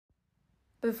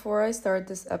Before I start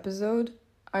this episode,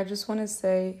 I just want to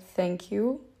say thank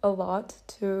you a lot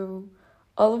to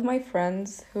all of my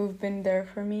friends who've been there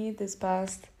for me this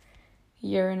past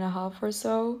year and a half or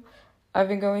so. I've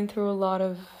been going through a lot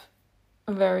of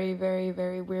very, very,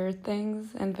 very weird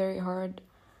things and very hard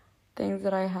things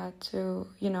that I had to,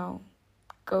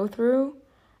 go through.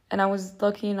 And I was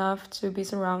lucky enough to be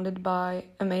surrounded by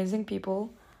amazing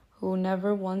people who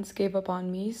never once gave up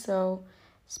on me. So,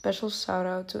 special shout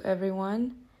out to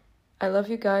everyone. I love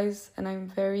you guys, and I'm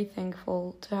very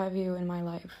thankful to have you in my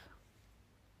life.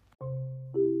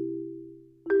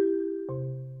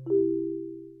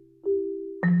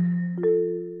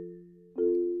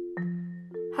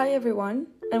 Hi, everyone,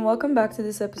 and welcome back to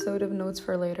this episode of Notes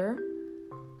for Later.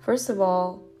 First of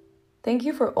all, thank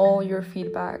you for all your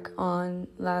feedback on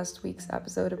last week's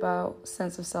episode about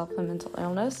sense of self and mental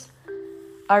illness.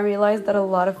 I realized that a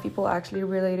lot of people actually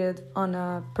related on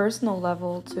a personal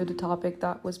level to the topic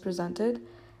that was presented,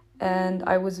 and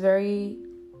it was very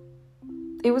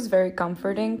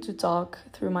comforting to talk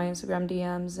through my Instagram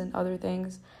DMs and other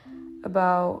things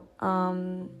about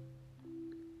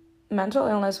mental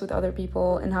illness with other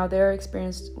people and how their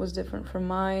experience was different from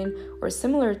mine or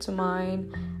similar to mine.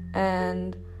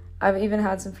 And I've even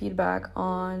had some feedback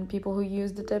on people who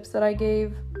used the tips that I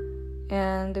gave,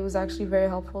 and it was actually very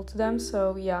helpful to them.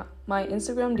 So yeah, my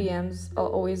Instagram DMs are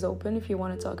always open if you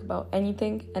want to talk about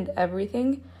anything and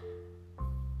everything.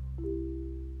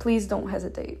 Please don't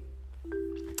hesitate.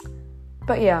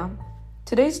 But yeah,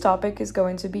 today's topic is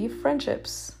going to be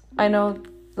friendships. I know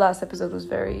last episode was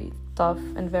very tough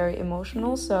and very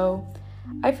emotional, so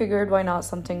I figured why not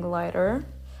something lighter.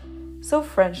 So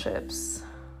friendships.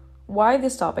 Why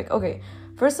this topic? Okay,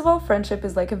 first of all, friendship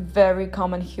is like a very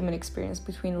common human experience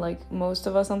between like most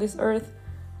of us on this earth.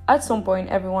 At some point,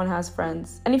 everyone has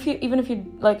friends. And even if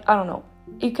you like, I don't know,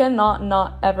 you cannot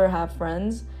not ever have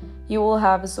friends. You will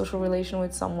have a social relation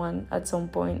with someone at some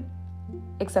point,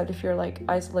 except if you're like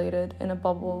isolated in a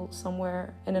bubble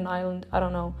somewhere in an island, I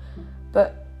don't know.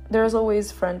 But there's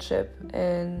always friendship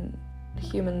in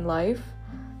human life.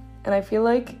 And I feel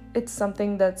like it's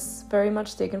something that's very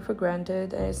much taken for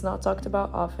granted and it's not talked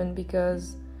about often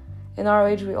because in our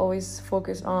age we always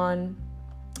focus on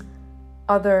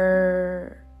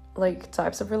other like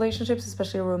types of relationships,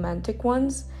 especially romantic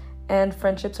ones, and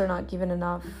friendships are not given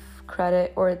enough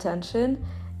credit or attention.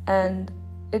 And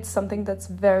it's something that's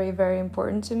very, very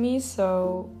important to me,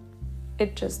 so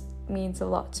it just means a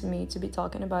lot to me to be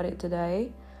talking about it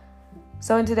today.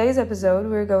 So in today's episode,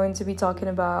 we're going to be talking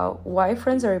about why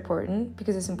friends are important,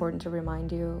 because it's important to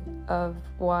remind you of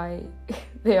why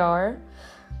they are.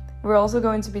 We're also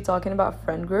going to be talking about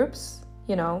friend groups,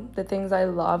 the things I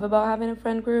love about having a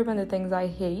friend group and the things I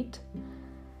hate.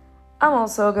 I'm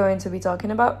also going to be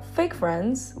talking about fake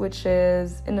friends, which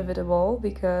is inevitable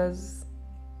because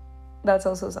that's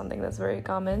also something that's very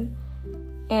common.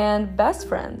 And best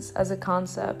friends as a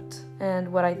concept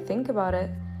and what I think about it.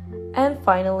 And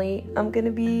finally, I'm going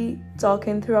to be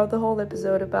talking throughout the whole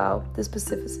episode about the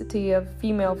specificity of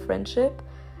female friendship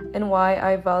and why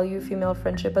I value female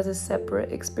friendship as a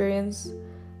separate experience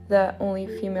that only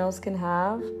females can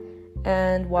have,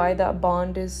 and why that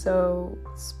bond is so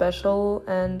special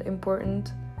and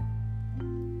important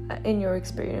in your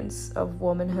experience of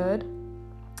womanhood.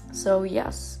 So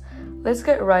yes, let's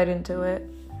get right into it.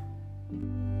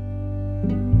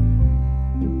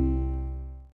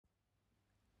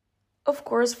 Of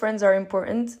course, friends are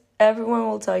important. Everyone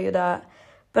will tell you that.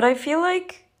 But I feel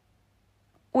like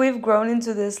we've grown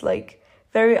into this like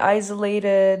very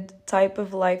isolated type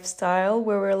of lifestyle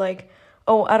where we're like,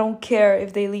 oh, I don't care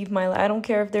if they leave my life. I don't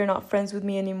care if they're not friends with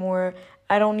me anymore.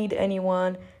 I don't need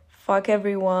anyone. Fuck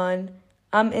everyone.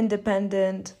 I'm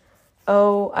independent.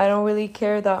 Oh, I don't really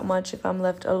care that much if I'm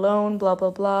left alone, blah, blah,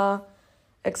 blah,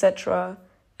 etc.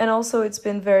 And also it's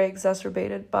been very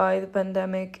exacerbated by the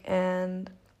pandemic and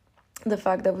the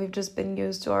fact that we've just been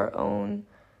used to our own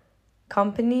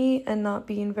company and not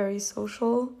being very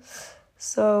social.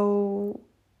 So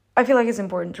I feel like it's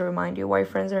important to remind you why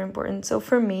friends are important. So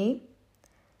for me,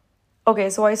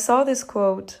 so I saw this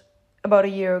quote about a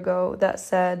year ago that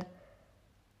said,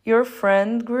 your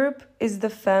friend group is the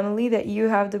family that you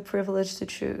have the privilege to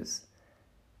choose.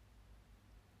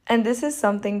 And this is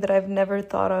something that I've never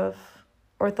thought of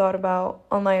or thought about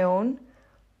on my own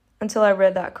until I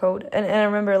read that quote. And I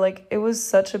remember, like, it was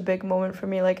such a big moment for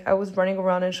me. Like, I was running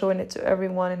around and showing it to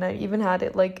everyone. And I even had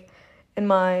it, like, in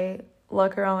my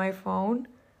locker on my phone.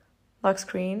 Locker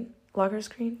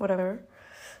screen, whatever.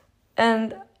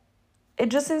 And it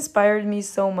just inspired me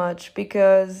so much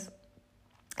because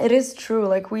it is true.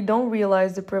 Like, we don't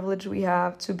realize the privilege we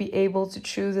have to be able to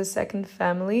choose a second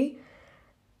family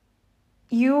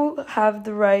you have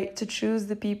the right to choose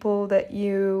the people that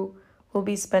you will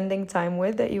be spending time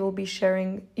with, that you will be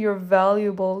sharing your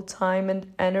valuable time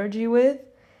and energy with.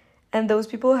 And those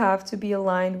people have to be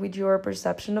aligned with your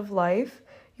perception of life,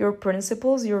 your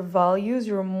principles, your values,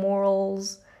 your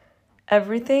morals,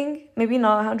 everything. Maybe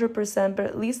not 100%, but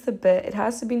at least a bit. It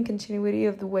has to be in continuity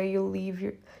of the way you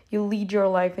lead your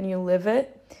life and you live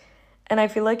it. And I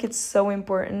feel like it's so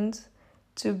important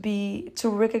to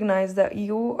recognize that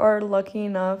you are lucky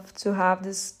enough to have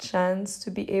this chance to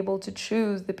be able to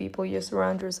choose the people you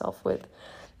surround yourself with.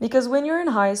 Because when you're in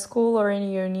high school or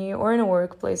in uni or in a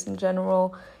workplace in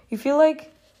general, you feel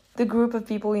like the group of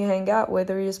people you hang out with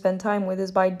or you spend time with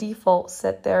is by default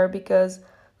set there because,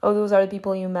 oh, those are the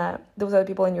people you met, those are the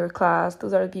people in your class,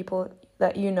 those are the people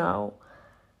that you know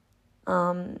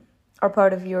are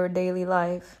part of your daily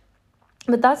life.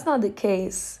 But that's not the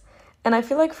case. And I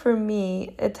feel like for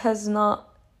me, it has not,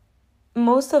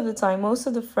 most of the time, most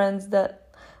of the friends that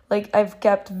like I've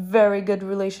kept very good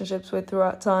relationships with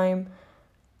throughout time,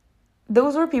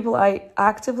 those were people I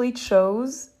actively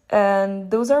chose, and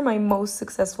those are my most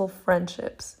successful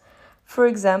friendships. For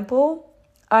example,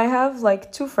 I have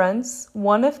like two friends.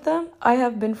 One of them I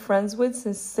have been friends with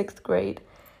since 6th grade.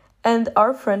 And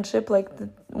our friendship, like the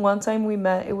one time we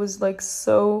met, it was like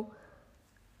so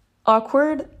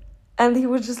awkward. And he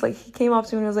came up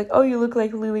to me and was like, oh, you look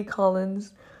like Lily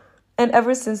Collins. And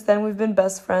ever since then, we've been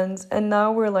best friends. And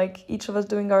now we're like, each of us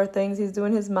doing our things. He's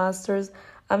doing his master's.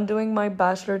 I'm doing my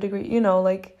bachelor degree,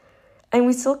 and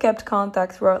we still kept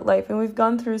contact throughout life. And we've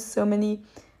gone through so many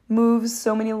moves,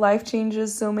 so many life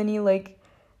changes, so many like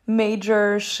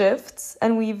major shifts.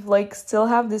 And we've like still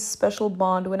have this special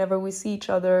bond whenever we see each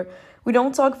other. We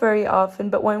don't talk very often,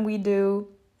 but when we do,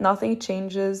 nothing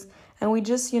changes. And we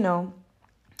just,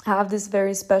 have this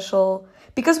very special,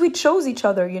 because we chose each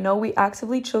other, we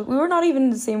actively chose. We were not even in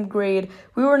the same grade.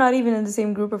 We were not even in the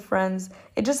same group of friends.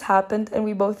 It just happened and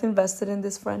we both invested in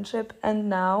this friendship. And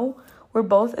now we're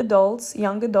both adults,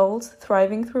 young adults,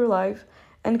 thriving through life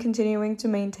and continuing to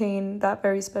maintain that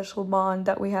very special bond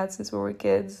that we had since we were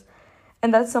kids.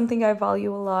 And that's something I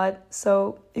value a lot.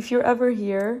 So if you're ever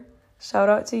here, shout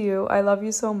out to you. I love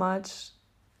you so much.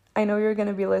 I know you're going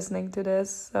to be listening to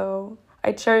this, so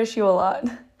I cherish you a lot.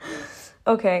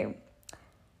 Okay.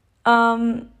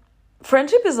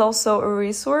 Friendship is also a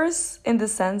resource in the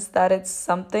sense that it's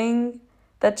something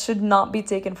that should not be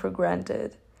taken for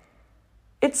granted.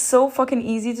 It's so fucking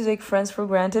easy to take friends for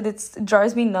granted. It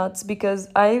drives me nuts because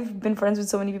I've been friends with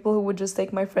so many people who would just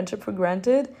take my friendship for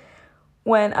granted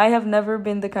when I have never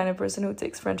been the kind of person who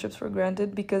takes friendships for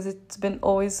granted, because it's been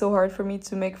always so hard for me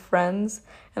to make friends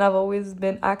and I've always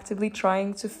been actively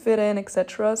trying to fit in,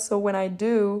 etc. So when I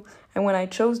do, and when I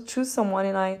choose someone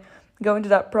and I go into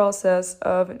that process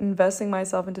of investing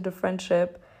myself into the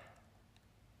friendship,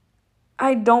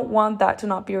 I don't want that to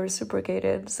not be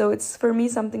reciprocated. So it's for me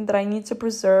something that I need to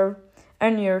preserve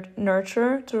and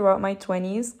nurture throughout my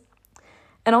 20s.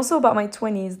 And also about my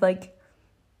 20s, like,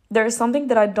 there's something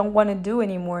that I don't want to do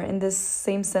anymore in this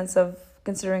same sense of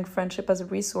considering friendship as a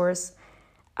resource.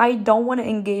 I don't want to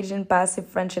engage in passive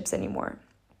friendships anymore.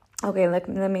 Okay, let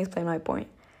me explain my point.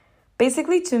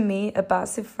 Basically, to me, a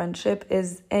passive friendship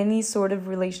is any sort of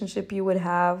relationship you would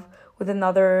have with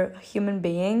another human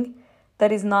being that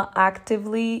does not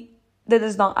actively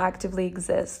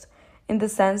exist, in the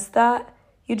sense that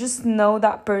you just know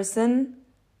that person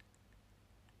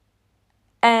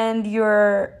and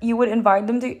you would invite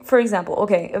them to, for example,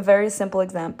 okay, a very simple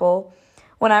example.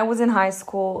 When I was in high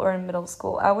school or in middle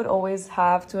school, I would always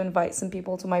have to invite some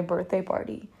people to my birthday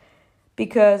party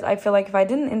because I feel like if I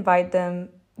didn't invite them,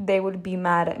 they would be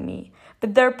mad at me.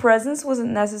 But their presence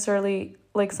wasn't necessarily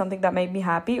like something that made me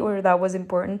happy or that was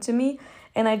important to me.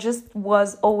 And I just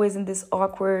was always in this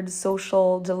awkward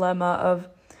social dilemma of,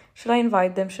 should I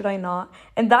invite them? Should I not?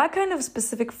 And that kind of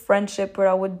specific friendship where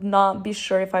I would not be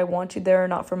sure if I want you there or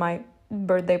not for my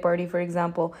birthday party, for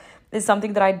example, is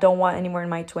something that I don't want anymore in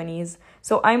my 20s.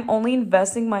 So I'm only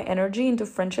investing my energy into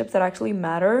friendships that actually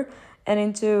matter and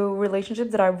into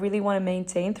relationships that I really want to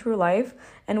maintain through life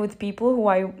and with people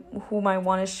whom I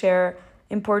want to share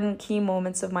important key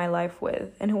moments of my life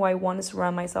with and who I want to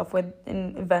surround myself with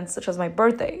in events such as my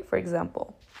birthday, for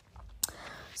example.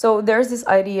 So there's this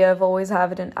idea of always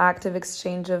having an active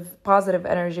exchange of positive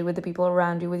energy with the people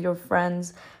around you, with your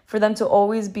friends, for them to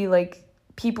always be like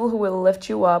people who will lift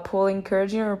you up, who will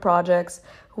encourage you in your projects,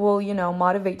 who will,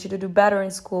 motivate you to do better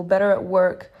in school, better at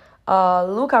work,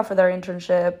 look out for their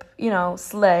internship,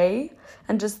 slay,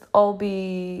 and just all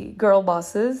be girl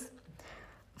bosses.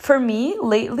 For me,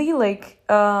 lately,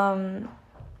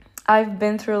 I've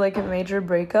been through like a major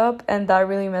breakup, and that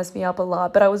really messed me up a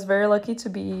lot. But I was very lucky to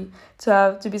be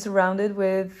surrounded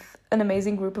with an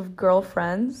amazing group of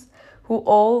girlfriends who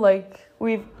all like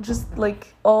we've just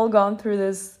like all gone through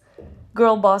this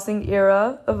girl bossing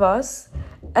era of us,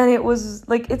 and it was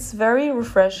like it's very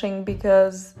refreshing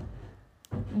because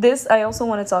this I also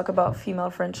want to talk about female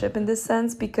friendship in this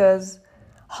sense because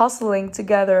hustling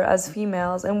together as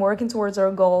females and working towards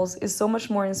our goals is so much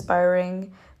more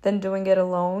inspiring than doing it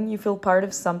alone. You feel part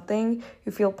of something,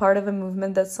 you feel part of a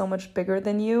movement that's so much bigger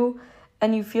than you,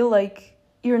 and you feel like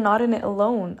you're not in it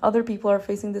alone. Other people are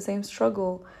facing the same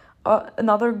struggle.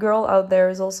 Another girl out there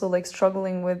is also like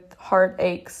struggling with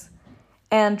heartaches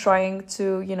and trying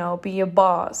to, be a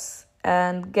boss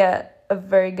and get a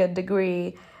very good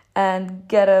degree and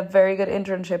get a very good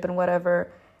internship and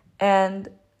whatever. And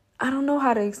I don't know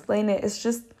how to explain it. It's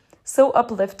just so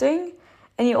uplifting.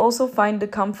 And you also find the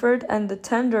comfort and the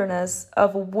tenderness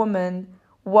of a woman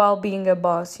while being a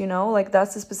boss, Like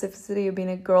that's the specificity of being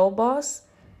a girl boss.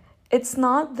 It's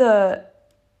not the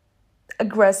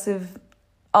aggressive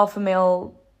alpha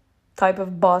male type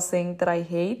of bossing that I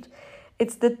hate.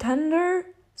 It's the tender,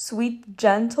 sweet,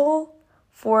 gentle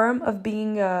form of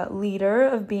being a leader,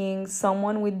 of being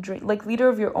someone with dream, like leader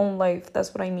of your own life.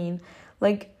 That's what I mean.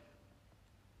 Like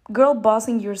girl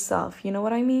bossing yourself, you know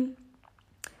what I mean?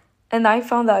 And I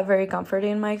found that very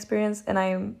comforting in my experience, and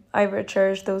I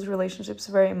cherish those relationships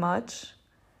very much.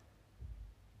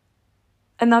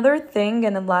 Another thing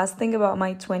and the last thing about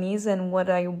my 20s and what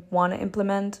I want to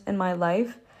implement in my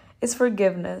life is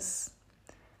forgiveness.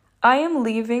 I am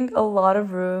leaving a lot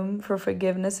of room for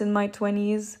forgiveness in my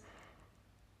 20s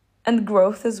and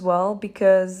growth as well,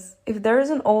 because if there is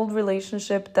an old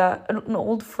friendship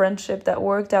that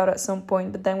worked out at some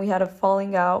point, but then we had a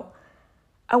falling out,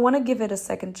 I want to give it a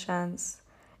second chance.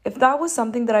 If that was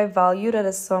something that I valued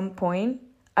at some point,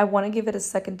 I want to give it a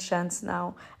second chance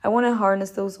now. I want to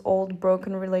harness those old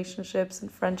broken relationships and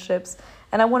friendships,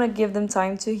 and I want to give them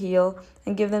time to heal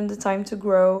and give them the time to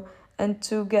grow and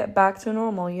to get back to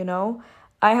normal.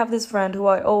 I have this friend who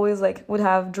I always would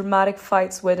have dramatic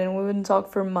fights with, and we wouldn't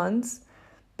talk for months,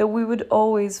 but we would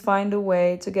always find a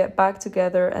way to get back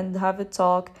together and have a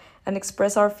talk and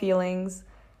express our feelings.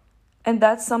 And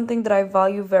that's something that I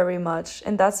value very much.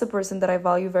 And that's a person that I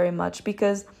value very much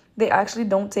because they actually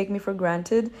don't take me for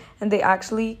granted, and they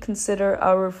actually consider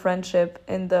our friendship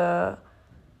in the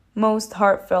most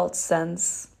heartfelt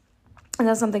sense. And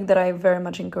that's something that I very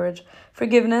much encourage.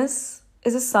 Forgiveness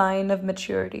is a sign of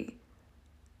maturity.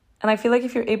 And I feel like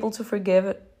if you're able to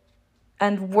forgive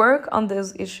and work on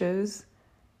those issues,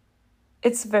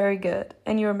 it's very good.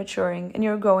 And you're maturing and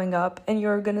you're growing up and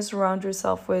you're going to surround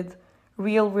yourself with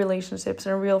real relationships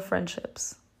and real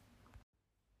friendships.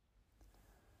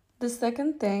 The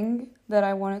second thing that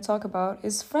I want to talk about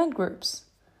is friend groups.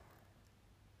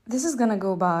 This is going to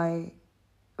go by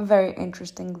very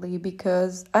interestingly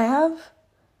because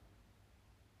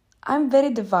I'm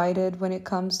very divided when it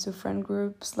comes to friend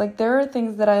groups. Like there are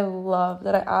things that I love,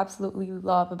 that I absolutely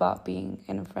love about being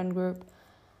in a friend group.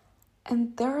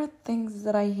 And there are things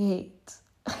that I hate.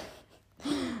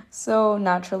 So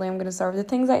naturally, I'm going to start with the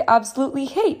things I absolutely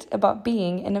hate about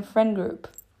being in a friend group.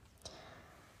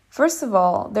 First of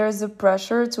all, there's a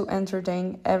pressure to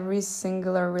entertain every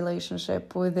singular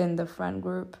relationship within the friend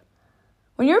group.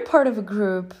 When you're part of a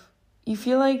group, you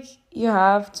feel like you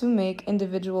have to make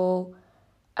individual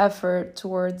effort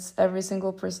towards every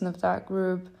single person of that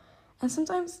group. And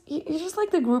sometimes you just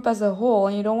like the group as a whole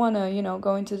and you don't want to,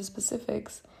 go into the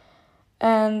specifics.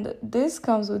 And this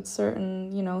comes with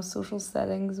certain, social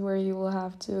settings where you will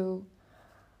have to,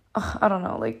 I don't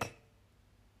know,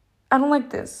 I don't like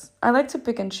this. I like to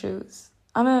pick and choose.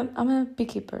 I'm a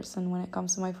picky person when it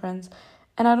comes to my friends.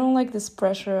 And I don't like this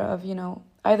pressure of,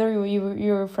 either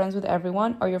you're friends with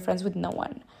everyone or you're friends with no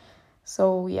one.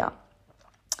 So, yeah.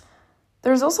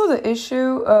 There's also the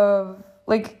issue of,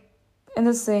 in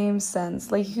the same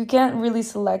sense, you can't really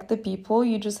select the people.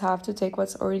 You just have to take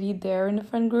what's already there in the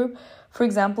friend group. For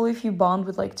example, if you bond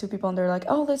with, two people and they're like,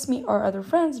 oh, let's meet our other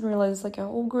friends and realize it's, a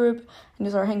whole group and you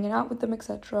start hanging out with them,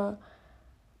 etc.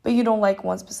 But you don't like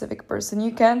one specific person.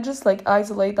 You can't just,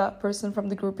 isolate that person from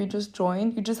the group you just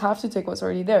joined. You just have to take what's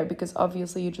already there because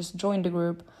obviously you just joined the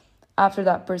group after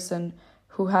that person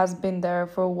who has been there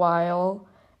for a while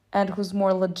and who's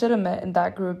more legitimate in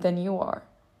that group than you are.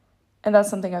 And that's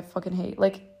something I fucking hate.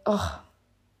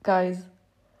 Guys,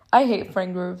 I hate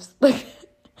friend groups.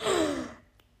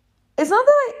 It's not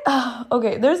that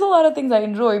okay, there's a lot of things I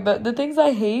enjoy, but the things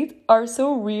I hate are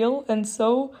so real and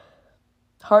so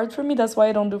hard for me. That's why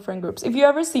I don't do friend groups. If you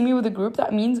ever see me with a group,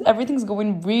 that means everything's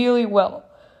going really well.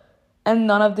 And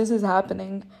none of this is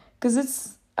happening.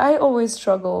 because I always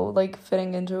struggle like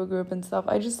fitting into a group and stuff.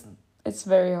 It's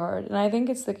very hard, and I think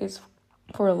it's the case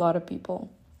for a lot of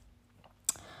people.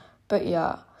 But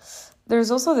yeah,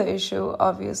 there's also the issue,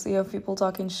 obviously, of people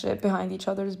talking shit behind each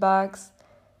other's backs.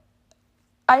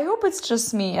 I hope it's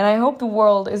just me, and I hope the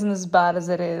world isn't as bad as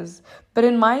it is. But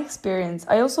in my experience,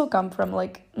 I also come from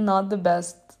like not the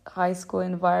best high school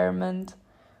environment,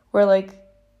 where like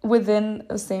within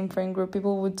a same friend group,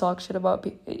 people would talk shit about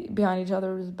behind each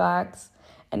other's backs.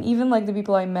 And even like the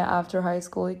people I met after high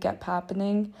school, it kept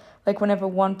happening. Like whenever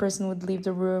one person would leave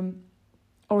the room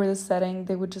or the setting,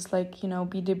 they would just like,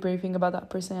 be debriefing about that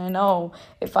person. And oh,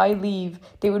 if I leave,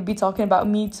 they would be talking about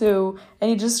me too.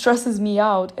 And it just stresses me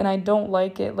out, and I don't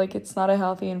like it. Like, it's not a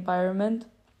healthy environment.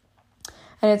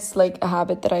 And it's like a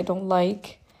habit that I don't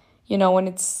like,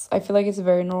 when I feel like it's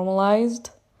very normalized.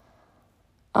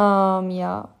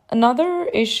 Yeah. Another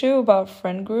issue about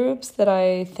friend groups that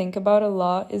I think about a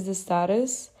lot is the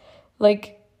status.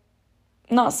 Like,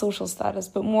 not social status,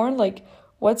 but more like,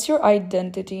 what's your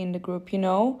identity in the group,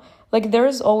 Like,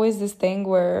 there's always this thing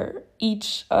where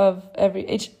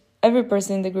every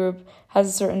person in the group has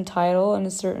a certain title and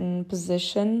a certain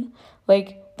position.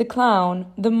 Like, the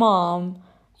clown, the mom,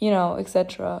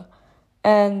 etc.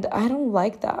 And I don't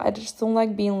like that. I just don't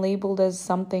like being labeled as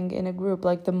something in a group,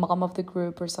 like the mom of the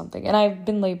group or something. And I've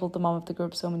been labeled the mom of the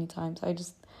group so many times. I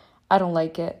don't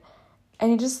like it.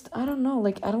 And I don't know,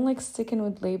 like, I don't like sticking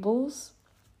with labels.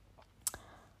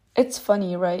 It's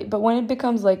funny, right? But when it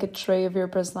becomes like a trait of your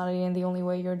personality and the only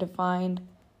way you're defined,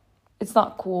 it's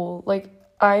not cool. Like,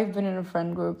 I've been in a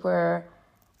friend group where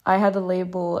I had a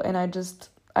label, and I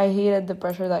hated the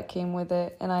pressure that came with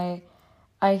it. And I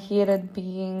hated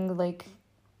being like,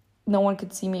 no one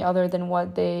could see me other than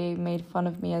what they made fun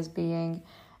of me as being.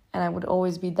 And I would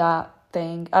always be that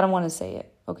thing. I don't want to say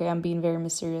it. Okay, I'm being very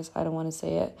mysterious. I don't want to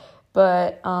say it.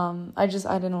 But I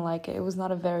didn't like it. It was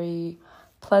not a very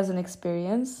pleasant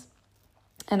experience,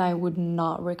 and I would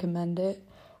not recommend it.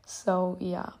 So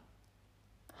yeah.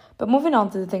 But moving on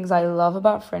to the things I love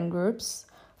about friend groups.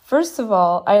 First of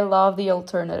all, I love the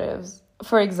alternatives.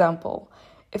 For example,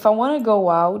 if I want to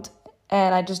go out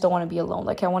and I just don't want to be alone,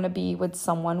 like I want to be with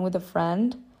someone, with a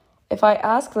friend, if I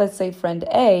ask, let's say, friend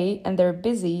A and they're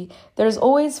busy, there's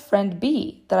always friend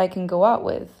B that I can go out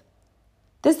with.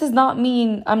 This does not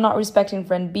mean I'm not respecting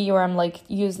friend B, or I'm like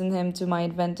using him to my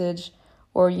advantage,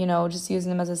 or, just using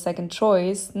them as a second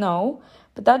choice. No,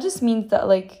 but that just means that,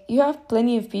 like, you have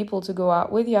plenty of people to go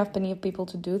out with, you have plenty of people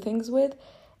to do things with,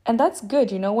 and that's good,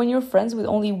 when you're friends with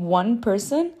only one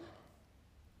person,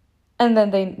 and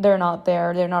then they're not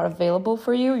there, they're not available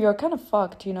for you, you're kind of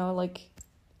fucked, like,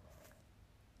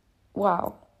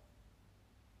 wow.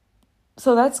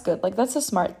 So that's good, like, that's a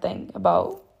smart thing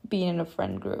about being in a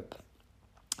friend group.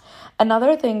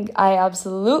 Another thing I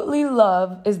absolutely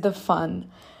love is the fun.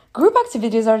 Group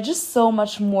activities are just so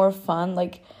much more fun.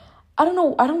 Like, I don't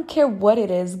know, I don't care what it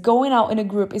is. Going out in a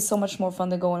group is so much more fun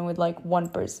than going with like one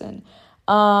person.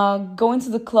 Going to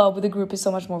the club with a group is so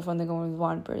much more fun than going with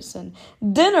one person.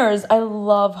 Dinners, I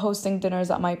love hosting dinners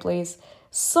at my place.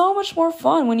 So much more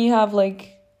fun when you have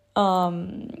like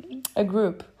a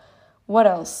group. What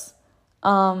else?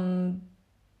 Going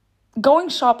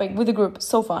shopping with a group,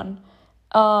 so fun.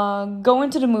 Going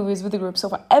to the movies with a group, so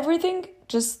fun. Everything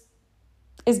just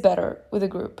is better with a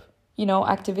group.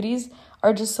 Activities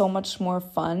are just so much more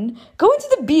fun. Going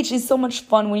to the beach is so much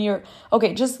fun when you're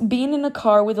just being in a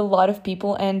car with a lot of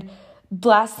people and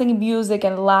blasting music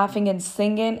and laughing and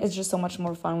singing is just so much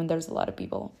more fun when there's a lot of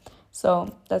people.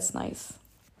 So that's nice.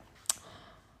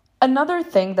 Another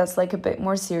thing that's like a bit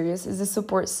more serious is the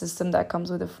support system that comes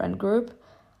with a friend group.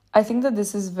 I think that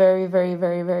this is very, very,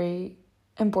 very, very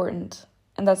important.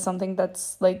 And that's something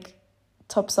that's like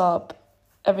tops up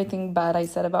everything bad I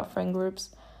said about friend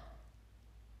groups.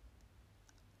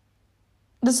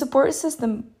 The support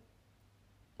system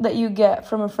that you get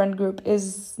from a friend group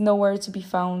is nowhere to be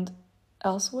found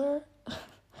elsewhere.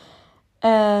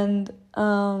 And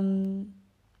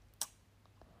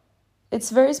it's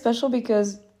very special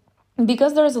because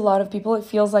there's a lot of people, it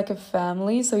feels like a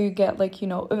family. So you get like,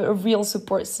 a real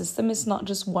support system. It's not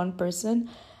just one person.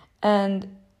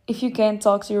 And if you can't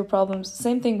talk to your problems,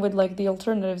 same thing with like the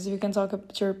alternatives. If you can talk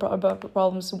about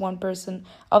problems to one person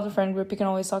of the friend group, you can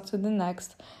always talk to the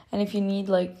next. And if you need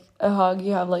like a hug,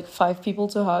 you have like 5 people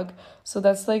to hug. So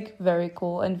that's like very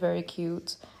cool and very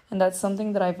cute. And that's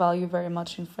something that I value very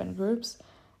much in friend groups.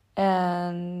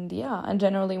 And yeah, and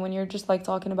generally when you're just like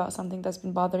talking about something that's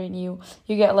been bothering you,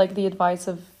 you get like the advice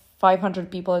of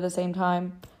 500 people at the same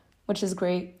time, which is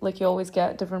great. Like you always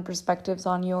get different perspectives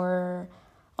on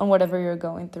whatever you're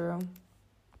going through.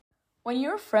 When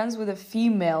you're friends with a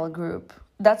female group,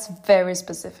 that's very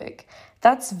specific.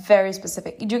 That's very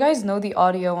specific. Do you guys know the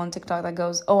audio on TikTok that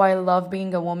goes, "Oh, I love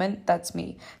being a woman"? That's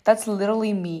me. That's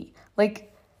literally me.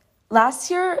 Like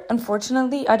last year,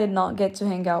 unfortunately, I did not get to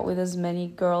hang out with as many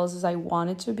girls as I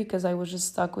wanted to because I was just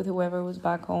stuck with whoever was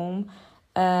back home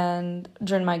and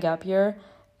during my gap year.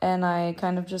 And I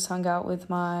kind of just hung out with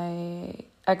my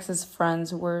ex's friends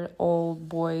who were all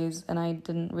boys, and I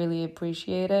didn't really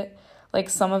appreciate it. Like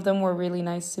some of them were really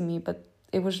nice to me, but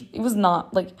it was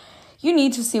not like you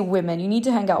need to see women, you need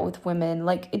to hang out with women.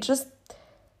 Like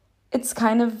it's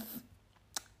kind of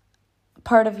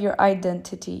part of your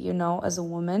identity, as a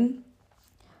woman.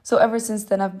 So ever since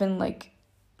then I've been like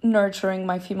nurturing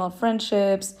my female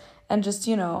friendships and just,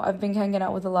 I've been hanging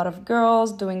out with a lot of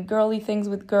girls, doing girly things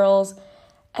with girls,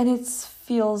 and it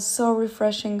feels so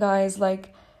refreshing, guys.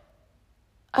 Like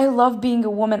I love being a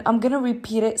woman. I'm gonna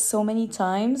repeat it so many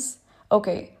times.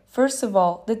 Okay, first of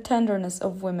all, the tenderness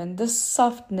of women, the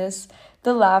softness,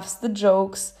 the laughs, the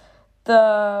jokes,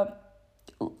 the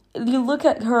you look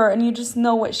at her and you just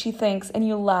know what she thinks and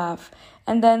you laugh.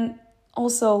 And then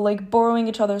also like borrowing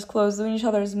each other's clothes, doing each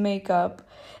other's makeup.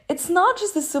 It's not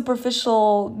just a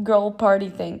superficial girl party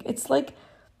thing. It's like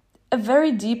a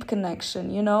very deep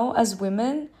connection, as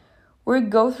women. We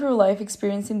go through life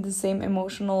experiencing the same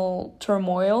emotional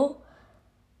turmoil,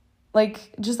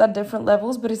 like just at different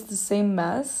levels, but it's the same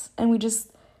mess. And we just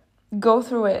go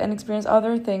through it and experience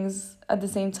other things at the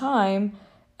same time.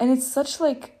 And it's such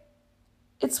like,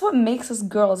 it's what makes us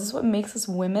girls, it's what makes us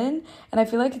women. And I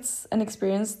feel like it's an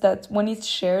experience that when it's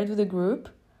shared with a group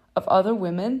of other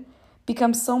women,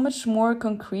 becomes so much more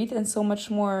concrete and so much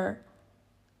more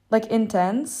like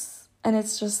intense. And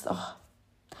it's just, oh,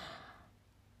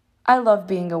 I love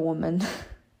being a woman.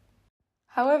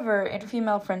 However, in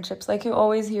female friendships, like you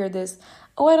always hear this,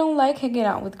 "Oh, I don't like hanging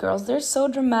out with girls. They're so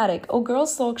dramatic. Oh,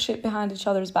 girls talk shit behind each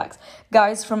other's backs."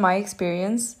 Guys, from my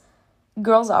experience,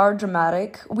 girls are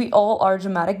dramatic. We all are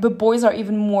dramatic, but boys are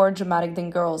even more dramatic than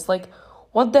girls. Like,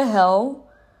 what the hell?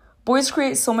 Boys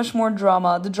create so much more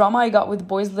drama. The drama I got with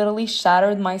boys literally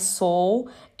shattered my soul.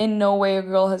 In no way a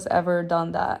girl has ever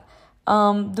done that.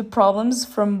 The problems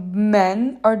from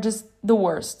men are just the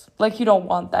worst. Like, you don't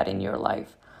want that in your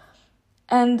life.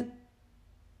 And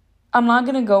I'm not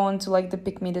gonna go into like the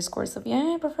pick me discourse of,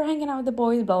 yeah, I prefer hanging out with the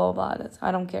boys, blah, blah, blah.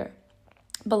 I don't care.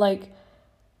 But like,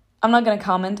 I'm not gonna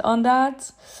comment on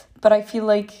that. But I feel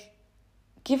like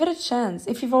give it a chance.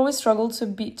 If you've always struggled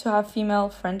to have female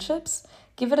friendships,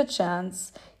 give it a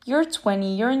chance. You're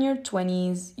 20, you're in your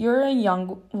 20s, you're a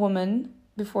young woman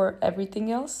before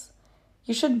everything else.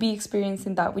 You should be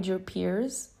experiencing that with your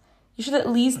peers. You should at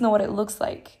least know what it looks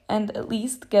like and at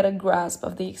least get a grasp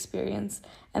of the experience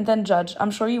and then judge. I'm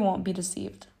sure you won't be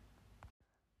deceived.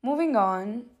 Moving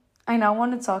on, I now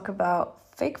want to talk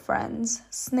about fake friends,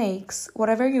 snakes,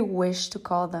 whatever you wish to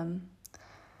call them.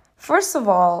 First of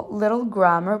all, little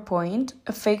grammar point,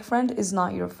 a fake friend is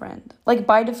not your friend. Like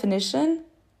by definition,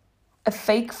 a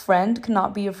fake friend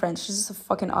cannot be your friend. It's just a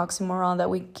fucking oxymoron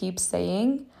that we keep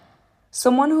saying.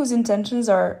 Someone whose intentions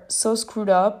are so screwed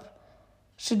up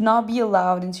should not be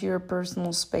allowed into your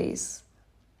personal space.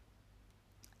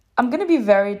 I'm gonna be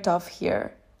very tough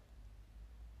here.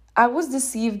 I was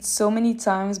deceived so many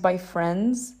times by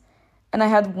friends, and I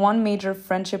had one major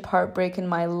friendship heartbreak in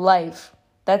my life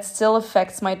that still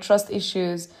affects my trust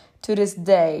issues to this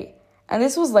day. And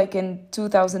this was like in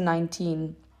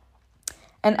 2019.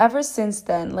 And ever since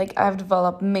then, like I've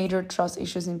developed major trust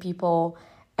issues in people,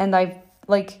 and I've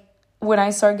like when I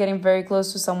start getting very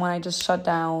close to someone, I just shut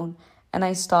down and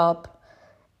I stop.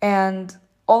 And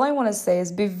all I want to say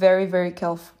is be very, very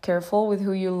careful with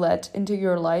who you let into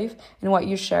your life and what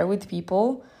you share with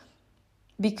people.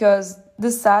 Because the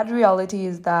sad reality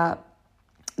is that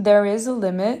there is a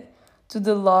limit to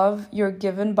the love you're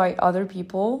given by other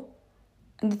people.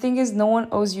 And the thing is, no one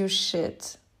owes you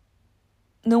shit.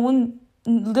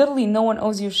 Literally no one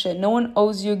owes you shit. No one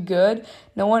owes you good.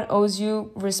 No one owes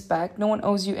you respect. No one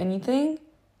owes you anything.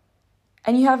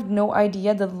 And you have no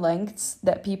idea the lengths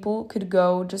that people could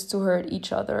go just to hurt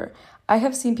each other. I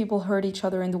have seen people hurt each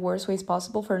other in the worst ways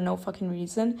possible for no fucking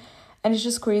reason. And it's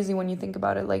just crazy when you think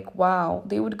about it. Like, wow,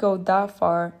 they would go that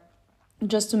far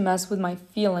just to mess with my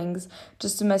feelings,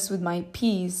 just to mess with my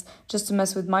peace, just to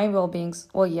mess with my well-being.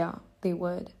 Well, yeah, they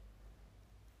would.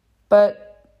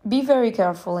 But be very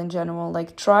careful in general.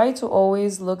 Like, try to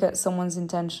always look at someone's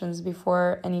intentions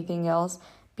before anything else.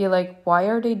 Be like, why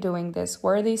are they doing this?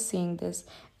 Why are they seeing this?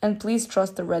 And please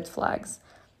trust the red flags.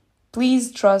 Please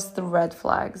trust the red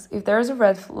flags. If there's a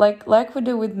red like we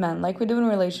do with men, like we do in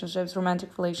relationships,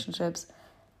 romantic relationships,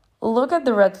 look at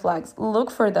the red flags,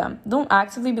 look for them. Don't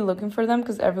actively be looking for them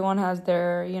because everyone has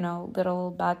their,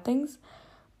 little bad things.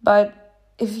 But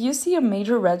if you see a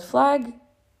major red flag,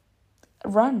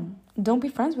 run. Don't be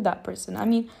friends with that person. I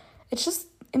mean, it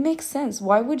makes sense.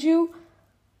 Why would you?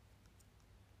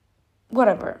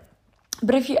 Whatever.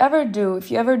 But if you ever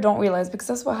don't realize, because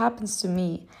that's what happens to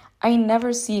me, I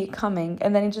never see it coming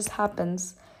and then it just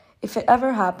happens. If it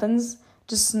ever happens,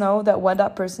 just know that what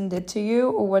that person did to you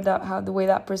or how the way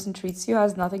that person treats you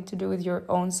has nothing to do with your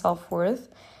own self-worth.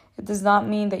 It does not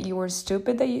mean that you were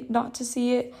stupid not to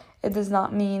see it. It does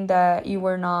not mean that you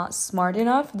were not smart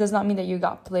enough. It does not mean that you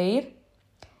got played.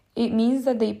 It means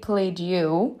that they played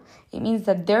you. It means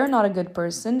that they're not a good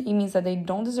person. It means that they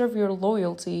don't deserve your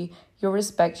loyalty, your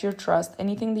respect, your trust,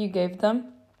 anything that you gave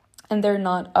them, and they're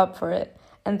not up for it.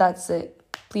 And that's it.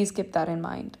 Please keep that in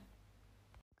mind.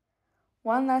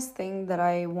 One last thing that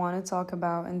I want to talk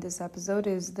about in this episode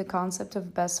is the concept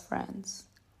of best friends.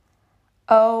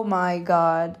 Oh my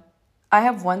God. I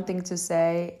have one thing to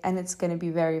say, and it's going to be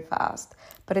very fast,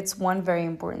 but it's one very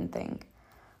important thing.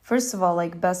 First of all,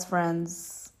 best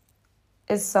friends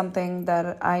is something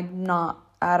that I'm not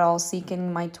at all seeking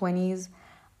in my 20s.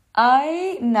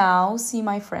 I now see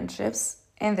my friendships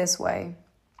in this way.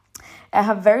 I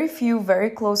have very few very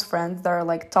close friends that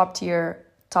are top tier,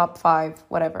 top 5,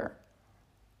 whatever.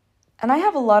 And I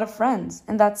have a lot of friends,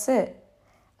 and that's it.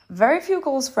 Very few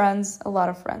close friends, a lot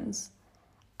of friends.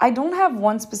 I don't have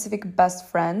one specific best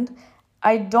friend.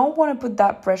 I don't want to put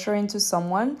that pressure into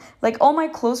someone. All my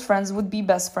close friends would be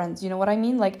best friends. You know what I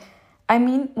mean?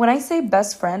 When I say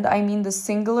best friend, I mean the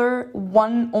singular,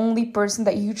 one only person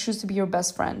that you choose to be your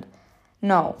best friend.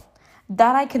 No,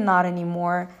 that I cannot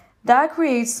anymore. That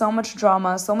creates so much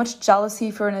drama, so much jealousy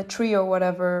if you're in a trio or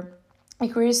whatever. It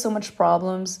creates so much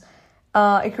problems.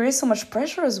 It creates so much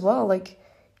pressure as well.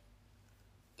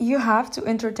 You have to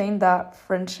entertain that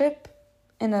friendship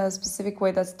in a specific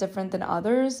way that's different than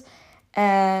others.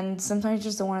 And sometimes you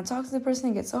just don't want to talk to the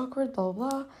person. It gets awkward, blah,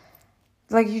 blah,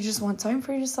 blah. You just want time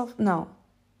for yourself. No.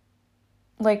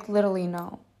 Literally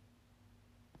no.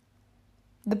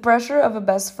 The pressure of a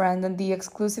best friend and the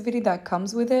exclusivity that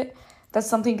comes with it, that's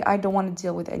something I don't want to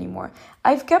deal with anymore.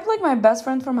 I've kept my best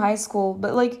friend from high school,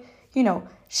 but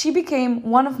she became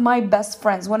one of my best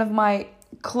friends, one of my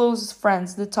close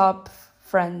friends, the top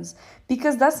friends,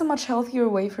 because that's a much healthier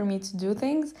way for me to do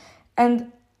things.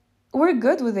 And we're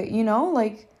good with it,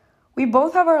 we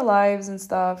both have our lives and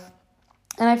stuff.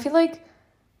 And I feel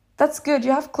that's good.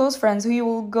 You have close friends who you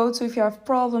will go to if you have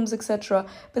problems, etc.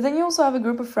 But then you also have a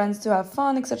group of friends to have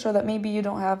fun, etc. that maybe you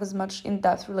don't have as much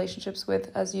in-depth relationships with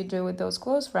as you do with those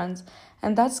close friends.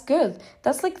 And that's good.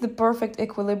 That's the perfect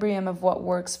equilibrium of what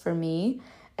works for me.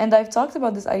 And I've talked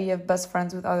about this idea of best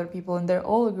friends with other people, and they're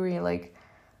all agree.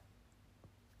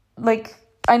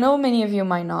 I know many of you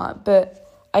might not, but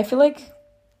I feel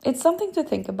it's something to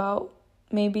think about,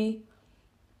 maybe.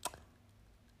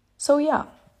 So yeah.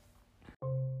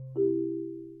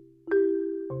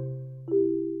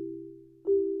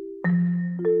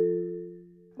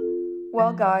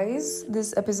 Well, guys,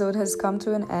 this episode has come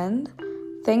to an end.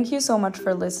 Thank you so much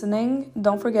for listening.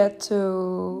 Don't forget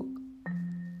to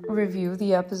review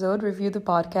the episode, review the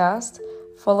podcast.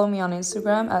 Follow me on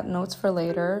Instagram at Notes for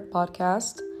Later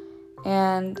podcast.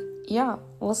 And yeah,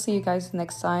 we'll see you guys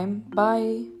next time.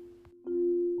 Bye.